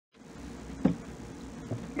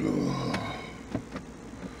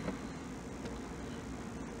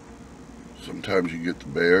Sometimes you get the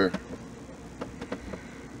bear,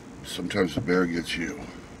 sometimes the bear gets you.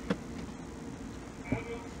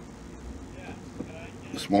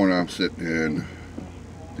 This morning I'm sitting in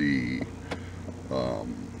the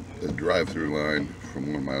drive-through line from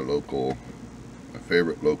one of my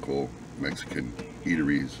favorite local Mexican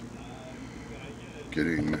eateries,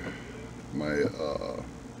 getting my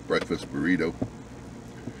breakfast burrito,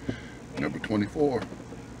 number 24,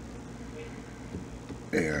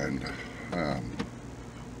 and I'm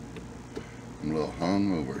a little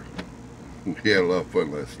hungover. We had a lot of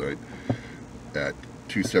fun last night at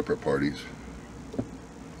 2 separate parties,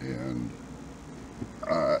 and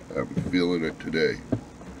I am feeling it today.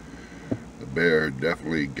 The bear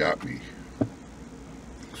definitely got me.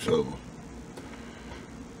 So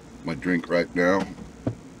my drink right now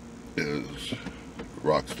is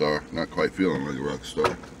Rockstar. Not quite feeling like a rock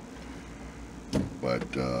star,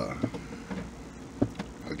 but I'll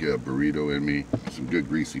get a burrito in me, some good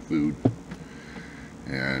greasy food,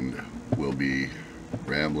 and we'll be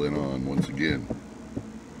rambling on once again.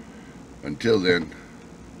 Until then,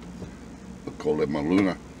 Cole my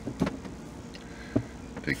Luna.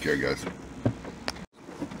 Take care, guys.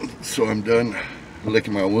 So I'm done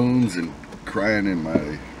licking my wounds and crying in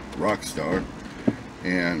my Rockstar,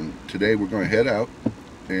 and today we're going to head out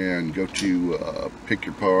and go to Pick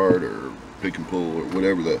Your Part or Pick and Pull or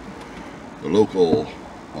whatever the local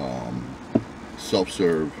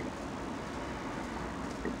self-serve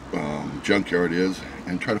junkyard is,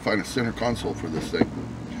 and try to find a center console for this thing.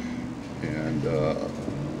 And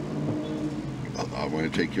I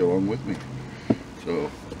want to take you along with me.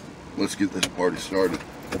 So let's get this party started.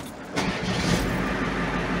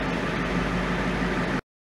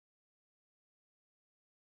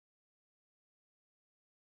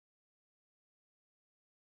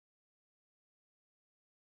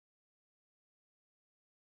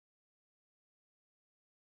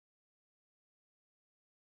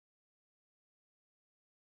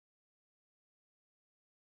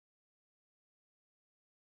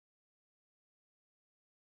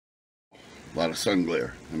 A lot of sun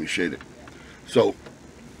glare. Let me shade it. So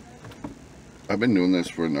I've been doing this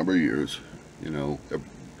for a number of years, you know,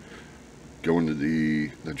 going to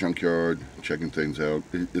the junkyard, checking things out.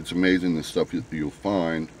 It's amazing the stuff you'll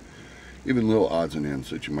find, even little odds and ends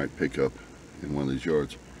that you might pick up in one of these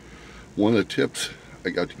yards. One of the tips I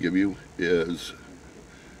got to give you is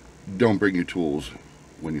don't bring your tools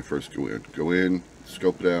when you first go in. Go in,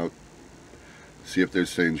 scope it out, see if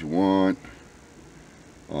there's things you want.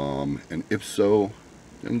 And if so,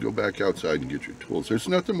 then go back outside and get your tools. There's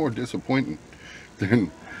nothing more disappointing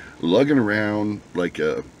than lugging around like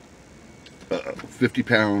a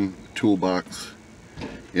 50-pound toolbox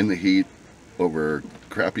in the heat over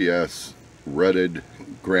crappy ass rutted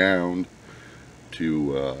ground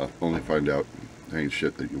to only find out there ain't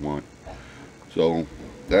shit that you want. So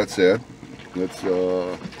that said, let's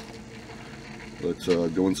go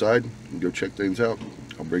inside and go check things out.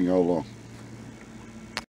 I'll bring y'all along.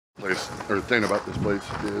 The thing about this place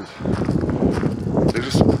is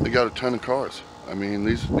they got a ton of cars. I mean,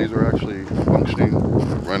 these are actually functioning,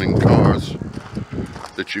 running cars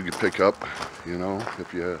that you could pick up, you know,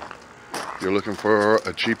 if you're looking for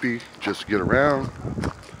a cheapie just to get around.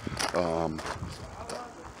 A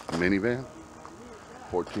minivan,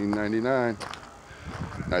 $14.99.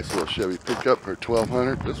 Nice little Chevy pickup for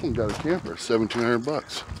 $1,200. This one got a camper,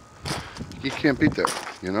 $1,700. You can't beat that,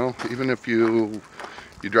 you know, even if you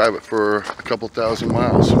drive it for a couple thousand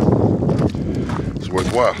miles. It's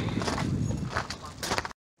worthwhile.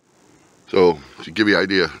 So to give you an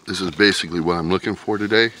idea, this is basically what I'm looking for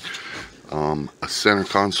today. A center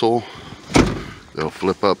console that'll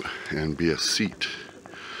flip up and be a seat.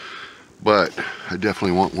 But I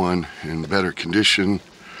definitely want one in better condition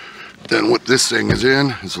than what this thing is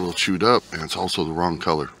in. It's a little chewed up, and it's also the wrong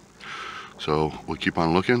color. So we'll keep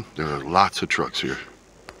on looking. There are lots of trucks here.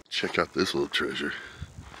 Check out this little treasure.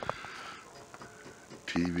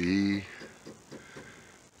 TV,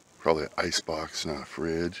 probably an ice box, not a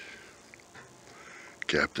fridge.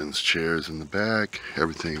 Captain's chairs in the back.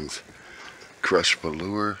 Everything's crushed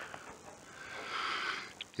velour.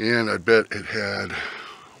 And I bet it had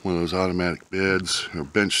one of those automatic beds, or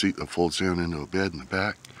bench seat that folds down into a bed in the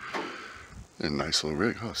back. And nice little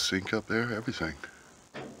rig. Oh, sink up there, everything.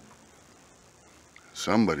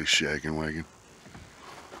 Somebody's shaggin' wagon.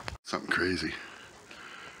 Something crazy.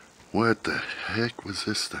 What the heck was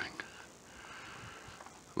this thing?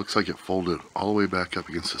 Looks like it folded all the way back up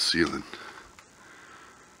against the ceiling.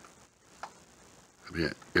 That'd be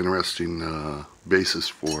an interesting basis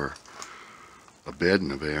for a bed in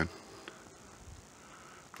the van.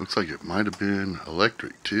 Looks like it might have been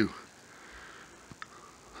electric too.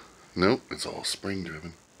 Nope, it's all spring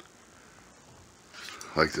driven.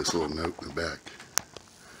 I like this little note in the back.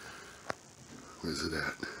 Where's it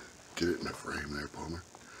at? Get it in the frame there, Palmer.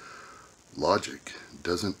 Logic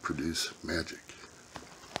doesn't produce magic.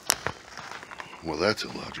 Well, that's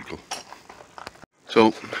illogical. So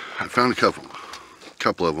I found a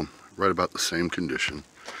couple of them right about the same condition,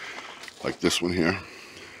 like this one here.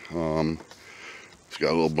 It's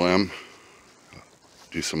got a little blem.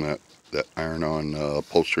 Do some of that iron-on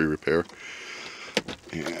upholstery repair,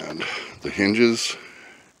 and the hinges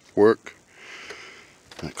work.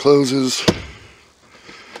 And it closes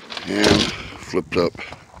and flipped up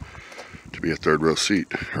to be a third row seat,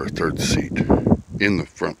 or a third seat in the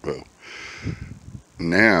front row.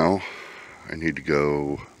 Now I need to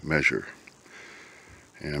go measure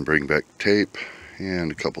and bring back tape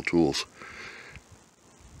and a couple tools.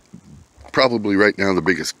 Probably right now the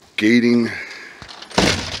biggest gating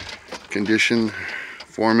condition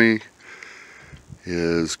for me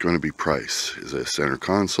is going to be price. Is it a center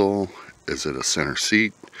console? Is it a center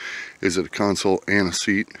seat? Is it a console and a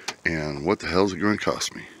seat? And what the hell is it going to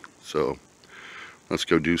cost me? So let's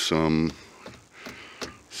go do some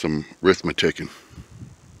arithmeticking.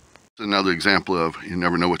 Another example of you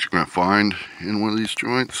never know what you're going to find in one of these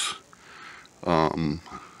joints.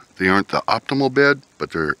 They aren't the optimal bed,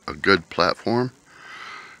 but they're a good platform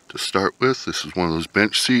to start with. This is one of those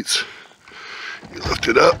bench seats. You lift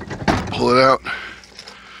it up, pull it out,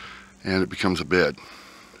 and it becomes a bed.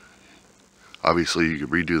 Obviously you could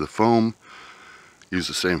redo the foam, use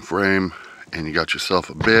the same frame, and you got yourself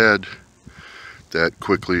a bed that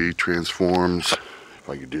quickly transforms. If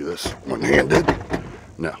I could do this one-handed,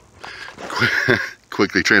 no.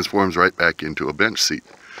 Quickly transforms right back into a bench seat.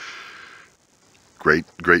 Great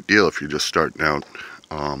deal if you're just starting out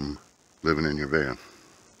living in your van.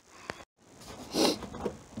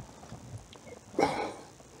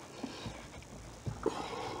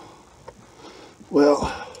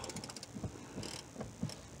 Well,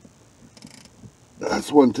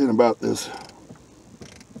 that's one thing about this.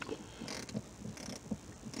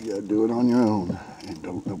 You gotta do it on your own, and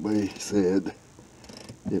don't nobody said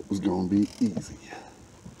it was gonna be easy.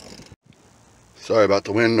 Sorry about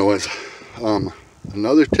the wind noise.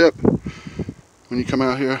 Another tip when you come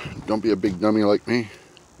out here, don't be a big dummy like me.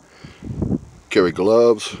 Carry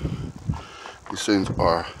gloves. These things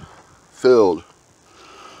are filled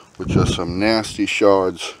with just some nasty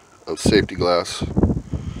shards of safety glass,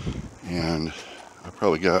 and I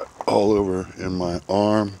probably got all over in my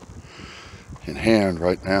arm and hand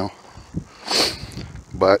right now,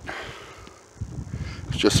 but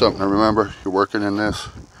it's just something to remember. You're working in this.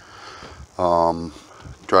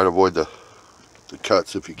 Try to avoid the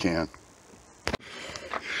cuts if you can.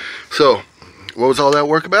 So, what was all that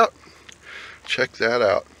work about? Check that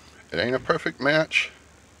out. It ain't a perfect match.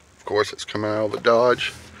 Of course, it's coming out of a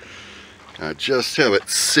Dodge. I just have it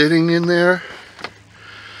sitting in there,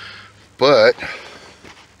 but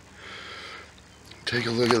take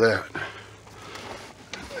a look at that.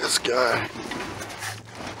 This guy,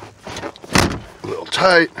 a little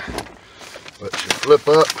tight, but you flip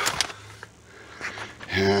up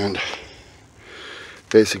and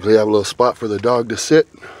basically have a little spot for the dog to sit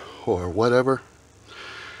or whatever.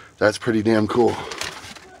 That's pretty damn cool.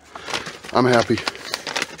 I'm happy.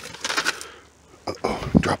 Uh-oh,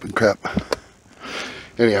 dropping crap.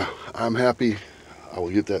 Anyhow, I'm happy. I will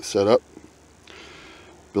get that set up,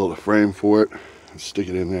 build a frame for it, and stick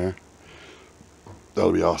it in there.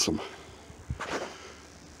 That'll be awesome.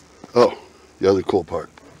 Oh, the other cool part.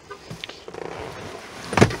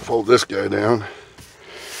 Fold this guy down,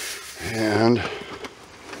 and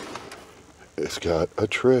it's got a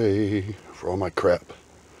tray for all my crap.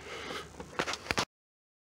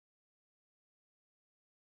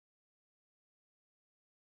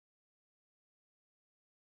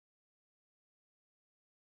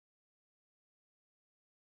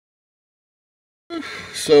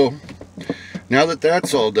 So now that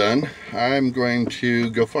that's all done, I'm going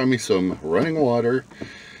to go find me some running water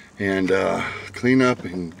and clean up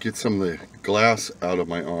and get some of the glass out of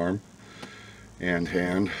my arm and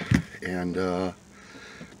hand, and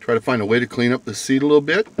try to find a way to clean up the seat a little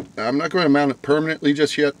bit. I'm not going to mount it permanently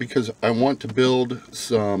just yet because I want to build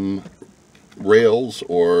some rails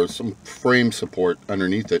or some frame support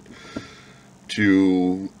underneath it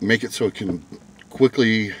to make it so it can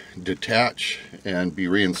quickly detach and be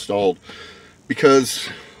reinstalled. Because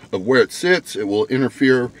of where it sits, it will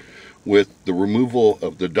interfere with the removal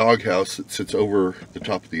of the doghouse that sits over the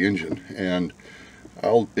top of the engine, and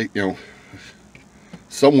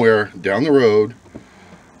somewhere down the road,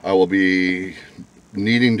 I will be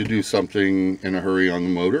needing to do something in a hurry on the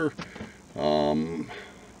motor.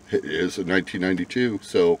 It is a 1992,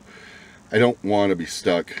 so I don't want to be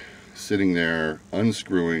stuck sitting there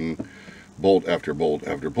unscrewing bolt after bolt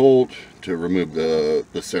after bolt to remove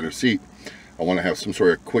the center seat. I want to have some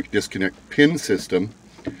sort of quick disconnect pin system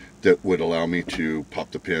that would allow me to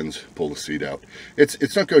pop the pins, pull the seat out.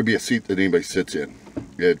 It's not going to be a seat that anybody sits in,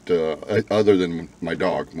 other than my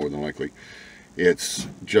dog, more than likely. It's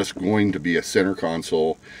just going to be a center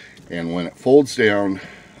console, and when it folds down,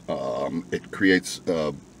 it creates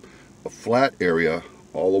a flat area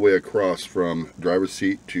all the way across from driver's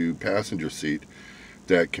seat to passenger seat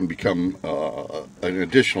that can become an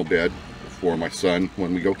additional bed for my son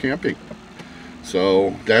when we go camping.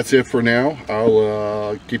 So that's it for now.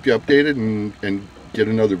 I'll keep you updated and get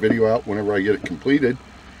another video out whenever I get it completed,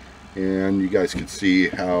 and you guys can see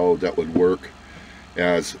how that would work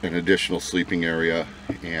as an additional sleeping area,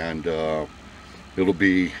 and it'll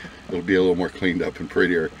be a little more cleaned up and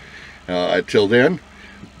prettier. Until then,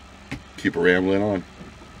 keep a rambling on.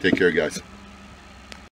 Take care, guys.